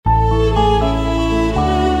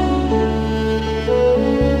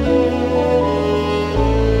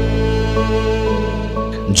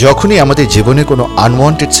যখনই আমাদের জীবনে কোনো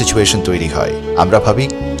আনওয়ান্টেড সিচুয়েশন তৈরি হয়, আমরা ভাবি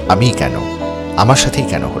আমি কেন, আমার সাথেই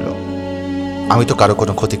কেন হলো, আমি তো কারো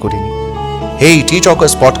কোনো ক্ষতি করিনি। এই টি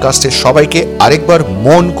টকার্স পডকাস্টের সবাইকে আরেকবার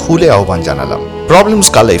মন খুলে আহ্বান জানালাম। প্রবলেমস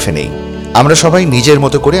কার লাইফে নেই, আমরা সবাই নিজের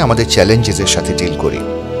মতো করে আমাদের চ্যালেঞ্জেসের সাথে ডিল করি।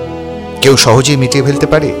 কেউ সহজেই মিটিয়ে ফেলতে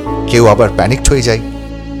পারে, কেউ আবার প্যানিকড হয়ে যায়।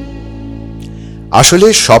 আসলে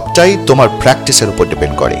সবটাই তোমার প্র্যাকটিসের উপর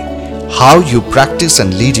ডিপেন্ড করে। How you practice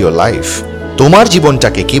and lead your life. তোমার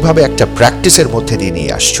জীবনটাকে কিভাবে একটা প্র্যাকটিসের মধ্যে দিয়ে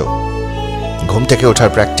নিয়ে আসছো। ঘুম থেকে ওঠার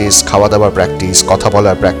প্র্যাকটিস, খাওয়া দাওয়ার প্র্যাকটিস, কথা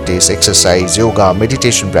বলার practice, exercise, yoga,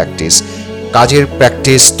 meditation practice, কাজের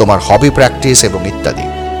প্র্যাকটিস, তোমার হবি প্র্যাকটিস এবং ইত্যাদি।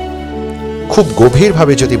 খুব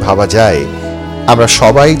গভীরভাবে যদি ভাবা যায়, আমরা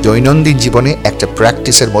সবাই দৈনন্দিন জীবনে একটা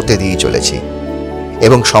প্র্যাকটিসের মধ্যে দিয়ে চলেছি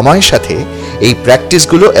এবং সময়ের সাথে এই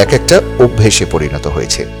প্র্যাকটিসগুলো এক একটা অভ্যেসে পরিণত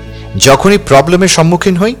হয়েছে। যখনই প্রবলেমের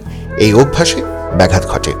সম্মুখীন হই, এই অভ্যাসে ব্যাঘাত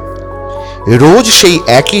ঘটে। রোজ সেই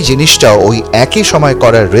একই জিনিসটা ওই একই সময়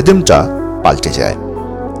করার রিদমটা পাল্টে যায়,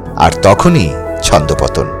 আর তখনই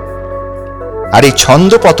ছন্দপতন। আর এই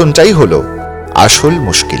ছন্দপতনটাই হলো আসল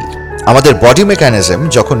মুশকিল। আমাদের বডি মেকানিজম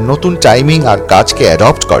যখন নতুন টাইমিং আর কাজকে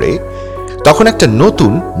অ্যাডপ্ট করে, তখন একটা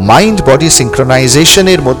নতুন মাইন্ড বডি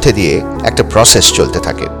সিঙ্ক্রোনাইজেশনের মধ্যে দিয়ে একটা প্রসেস চলতে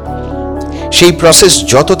থাকে। সেই প্রসেস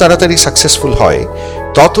যত তাড়াতাড়ি সাকসেসফুল হয়,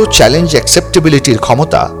 তত চ্যালেঞ্জ অ্যাকসেপ্টেবিলিটির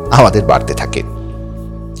ক্ষমতা আমাদের বাড়তে থাকে।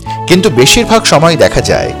 কিন্তু বেশিরভাগ সময় দেখা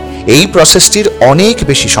যায় এই প্রসেসটির অনেক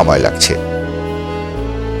বেশি সময় লাগছে,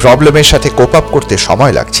 প্রবলেমের সাথে কোপ আপ করতে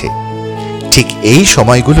সময় লাগছে। ঠিক এই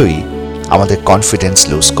সময়গুলোই আমাদের কনফিডেন্স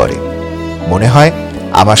লুজ করে। মনে হয়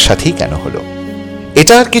আমার সাথেই কেন হলো।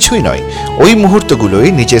 এটা আর কিছুই নয়, ওই মুহূর্তগুলোই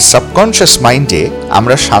নিজের সাবকনশিয়াস মাইন্ডে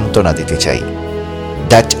আমরা সান্ত্বনা দিতে চাই,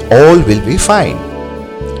 that all will be fine.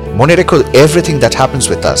 মনে রেখো, everything that happens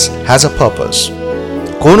with us has a purpose.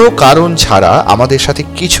 কোনো কারণ ছাড়া আমাদের সাথে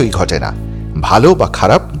কিছুই ঘটে না, ভালো বা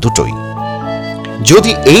খারাপ দুটোই।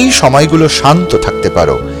 যদি এই সময়গুলো শান্ত থাকতে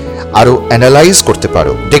পারো, আরো অ্যানালাইজ করতে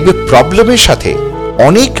পারো, দেখবে প্রবলেমের সাথে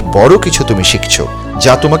অনেক বড় কিছু তুমি শিখছো,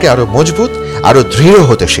 যা তোমাকে আরো মজবুত, আরো দৃঢ়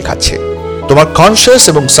হতে শেখাচ্ছে। তোমার কনশিয়াস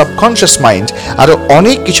এবং সাবকনশিয়াস মাইন্ড আরো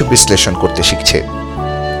অনেক কিছু বিশ্লেষণ করতে শিখছে।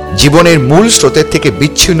 জীবনের মূল স্রোতের থেকে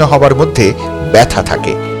বিচ্ছিন্ন হবার মধ্যে ব্যথা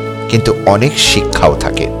থাকে, কিন্তু অনেক শিক্ষাও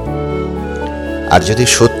থাকে। আর যদি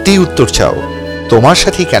সত্যি উত্তর চাও, তোমার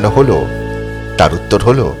সাথেই কেন হলো, তার উত্তর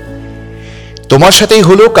হলো তোমার সাথেই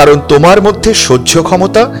হলো কারণ তোমার মধ্যে সহ্য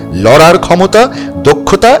ক্ষমতা, লড়ার ক্ষমতা,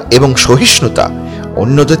 দক্ষতা এবং সহিষ্ণুতা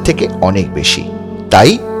অন্যদের থেকে অনেক বেশি।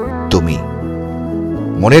 তাই তুমি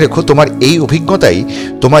মনে রেখো, তোমার এই অভিজ্ঞতাই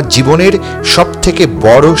তোমার জীবনের সব থেকে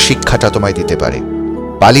বড় শিক্ষাটা তোমায় দিতে পারে।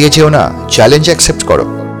 পালিয়ে যেও না, চ্যালেঞ্জ অ্যাকসেপ্ট করো,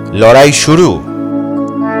 লড়াই শুরু।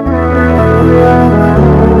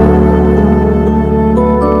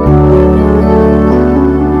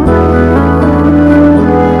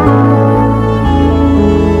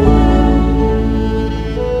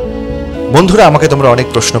 বন্ধুরা, আমাকে তোমরা অনেক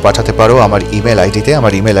প্রশ্ন পাঠাতে পারো আমার ইমেল আইডিতে।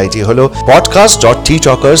 আমার ইমেল আইডি হলো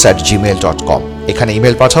podcast.teatalkers@gmail.com। এখানে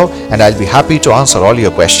ইমেল পাঠাও and I'll be happy to answer all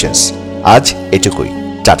your questions। আজ এটুকুই,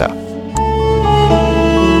 টাটা।